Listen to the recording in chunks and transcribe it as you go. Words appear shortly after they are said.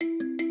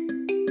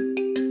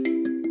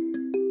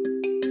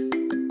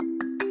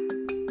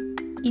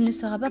Il ne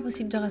sera pas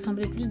possible de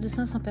rassembler plus de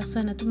 500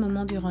 personnes à tout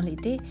moment durant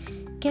l'été,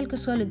 quel que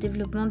soit le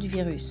développement du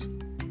virus.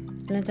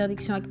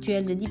 L'interdiction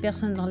actuelle de 10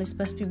 personnes dans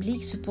l'espace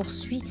public se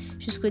poursuit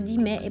jusqu'au 10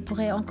 mai et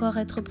pourrait encore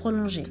être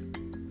prolongée.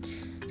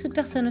 Toute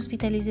personne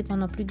hospitalisée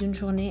pendant plus d'une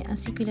journée,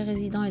 ainsi que les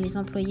résidents et les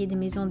employés des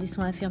maisons des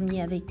soins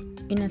infirmiers avec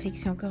une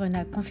infection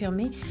corona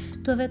confirmée,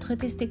 doivent être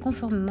testés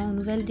conformément aux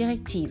nouvelles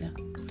directives.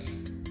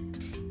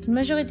 Une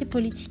majorité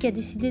politique a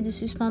décidé de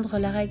suspendre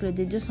la règle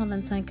des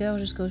 225 heures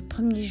jusqu'au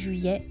 1er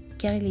juillet,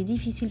 car il est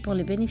difficile pour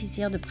les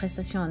bénéficiaires de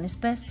prestations en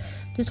espèces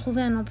de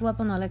trouver un emploi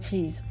pendant la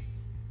crise.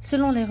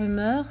 Selon les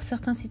rumeurs,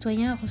 certains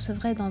citoyens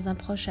recevraient dans un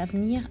proche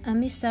avenir un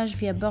message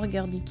via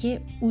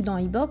BurgerDK ou dans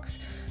e-box,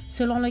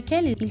 selon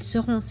lequel ils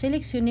seront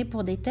sélectionnés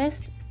pour des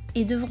tests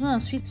et devront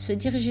ensuite se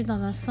diriger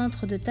dans un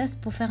centre de test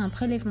pour faire un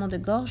prélèvement de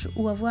gorge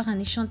ou avoir un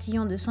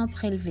échantillon de sang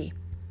prélevé.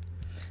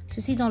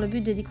 Ceci dans le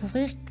but de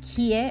découvrir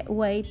qui est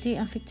ou a été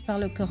infecté par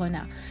le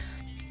corona.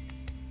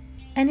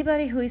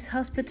 Anybody who is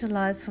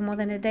hospitalized for more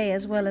than a day,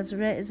 as well as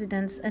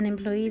residents and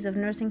employees of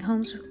nursing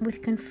homes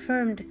with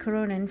confirmed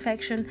corona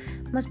infection,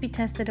 must be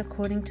tested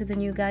according to the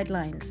new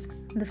guidelines.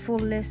 The full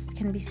list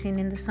can be seen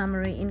in the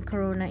summary in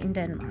Corona in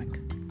Denmark.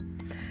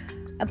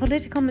 A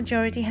political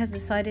majority has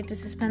decided to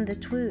suspend the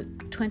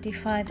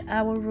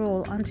 25-hour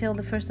rule until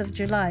the 1st of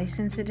July,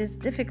 since it is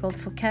difficult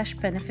for cash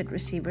benefit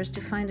receivers to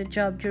find a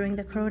job during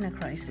the corona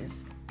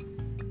crisis.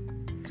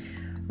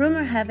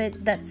 Rumor have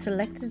it that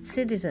selected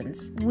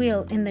citizens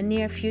will in the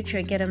near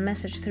future get a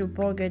message through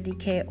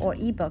BurgerDK or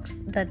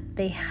e-box that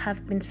they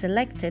have been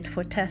selected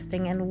for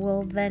testing and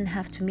will then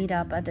have to meet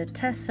up at a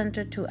test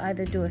center to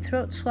either do a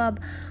throat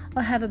swab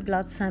or have a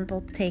blood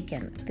sample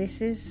taken.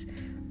 This is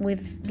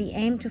with the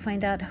aim to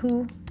find out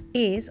who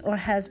is or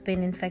has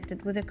been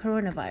infected with the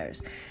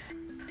coronavirus.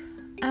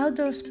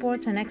 Outdoor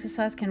sports and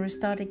exercise can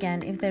restart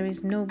again if there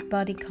is no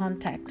body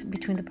contact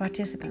between the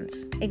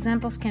participants.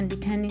 Examples can be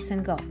tennis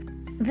and golf.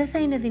 Δεν θα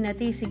είναι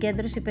δυνατή η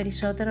συγκέντρωση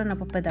περισσότερων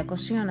από 500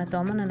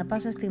 ατόμων ανά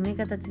πάσα στιγμή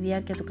κατά τη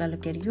διάρκεια του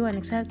καλοκαιριού,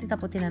 ανεξάρτητα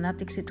από την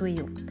ανάπτυξη του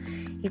ιού.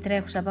 Η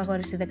τρέχουσα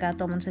απαγόρευση 10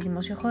 ατόμων σε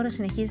δημόσιο χώρο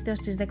συνεχίζεται ως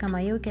τις 10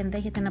 Μαΐου και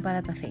ενδέχεται να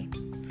παραταθεί.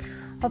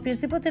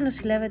 Οποιοςδήποτε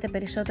νοσηλεύεται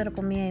περισσότερο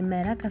από μία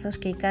ημέρα, καθώς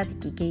και οι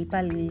κάτοικοι και οι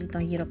υπάλληλοι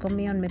των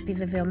γυροκομείων με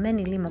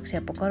επιβεβαιωμένη λίμωξη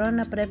από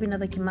κορώνα, πρέπει να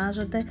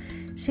δοκιμάζονται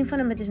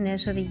σύμφωνα με τις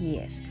νέες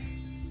οδηγίες.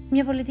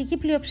 Μια πολιτική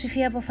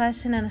πλειοψηφία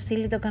αποφάσισε να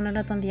αναστείλει το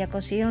κανόνα των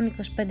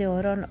 225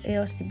 ωρών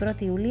έως την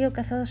 1η Ιουλίου,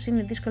 καθώς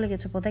είναι δύσκολο για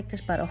τους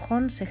αποδέκτες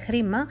παροχών σε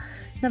χρήμα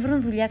να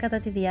βρουν δουλειά κατά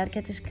τη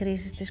διάρκεια της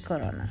κρίσης της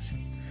κορώνας.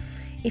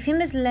 Οι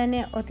φήμες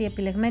λένε ότι οι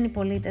επιλεγμένοι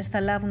πολίτες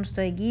θα λάβουν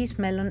στο εγγύης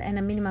μέλλον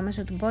ένα μήνυμα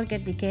μέσω του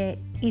BurgerDK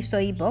ή στο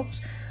e-box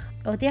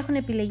ότι έχουν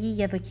επιλεγεί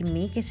για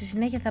δοκιμή και στη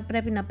συνέχεια θα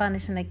πρέπει να πάνε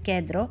σε ένα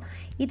κέντρο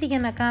είτε για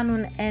να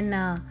κάνουν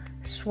ένα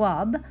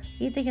swab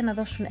είτε για να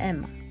δώσουν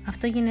αίμα.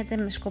 Αυτό γίνεται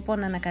με σκοπό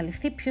να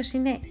ανακαλυφθεί ποιος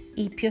είναι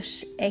ή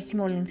ποιος έχει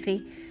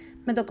μολυνθεί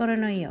με το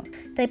κορονοϊό.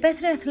 Τα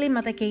υπαίθρια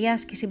αθλήματα και η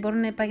άσκηση μπορούν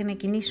να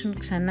επανεκκινήσουν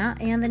ξανά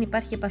εάν δεν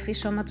υπάρχει επαφή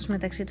σώματος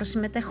μεταξύ των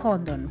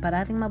συμμετεχόντων.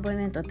 Παράδειγμα μπορεί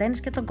να είναι το τένις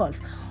και το γκολφ.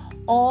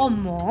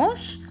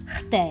 Όμως,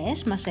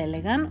 χτες μας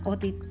έλεγαν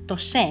ότι το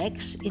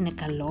σεξ είναι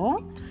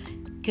καλό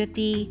και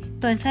ότι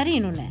το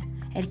ενθαρρύνουνε,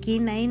 αρκεί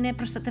να είναι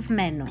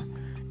προστατευμένο.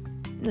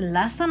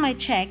 Last time I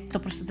checked, το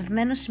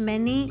προστατευμένο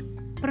σημαίνει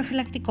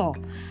προφυλακτικό.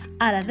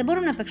 Άρα δεν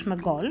μπορούμε να παίξουμε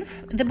γκολφ,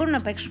 δεν μπορούμε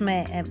να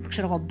παίξουμε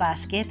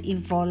μπάσκετ ή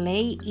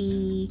βόλεϊ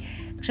ή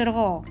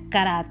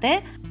καράτε.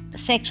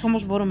 Σεξ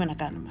όμως μπορούμε να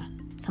κάνουμε.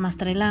 Θα μας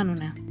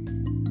τρελάνουνε.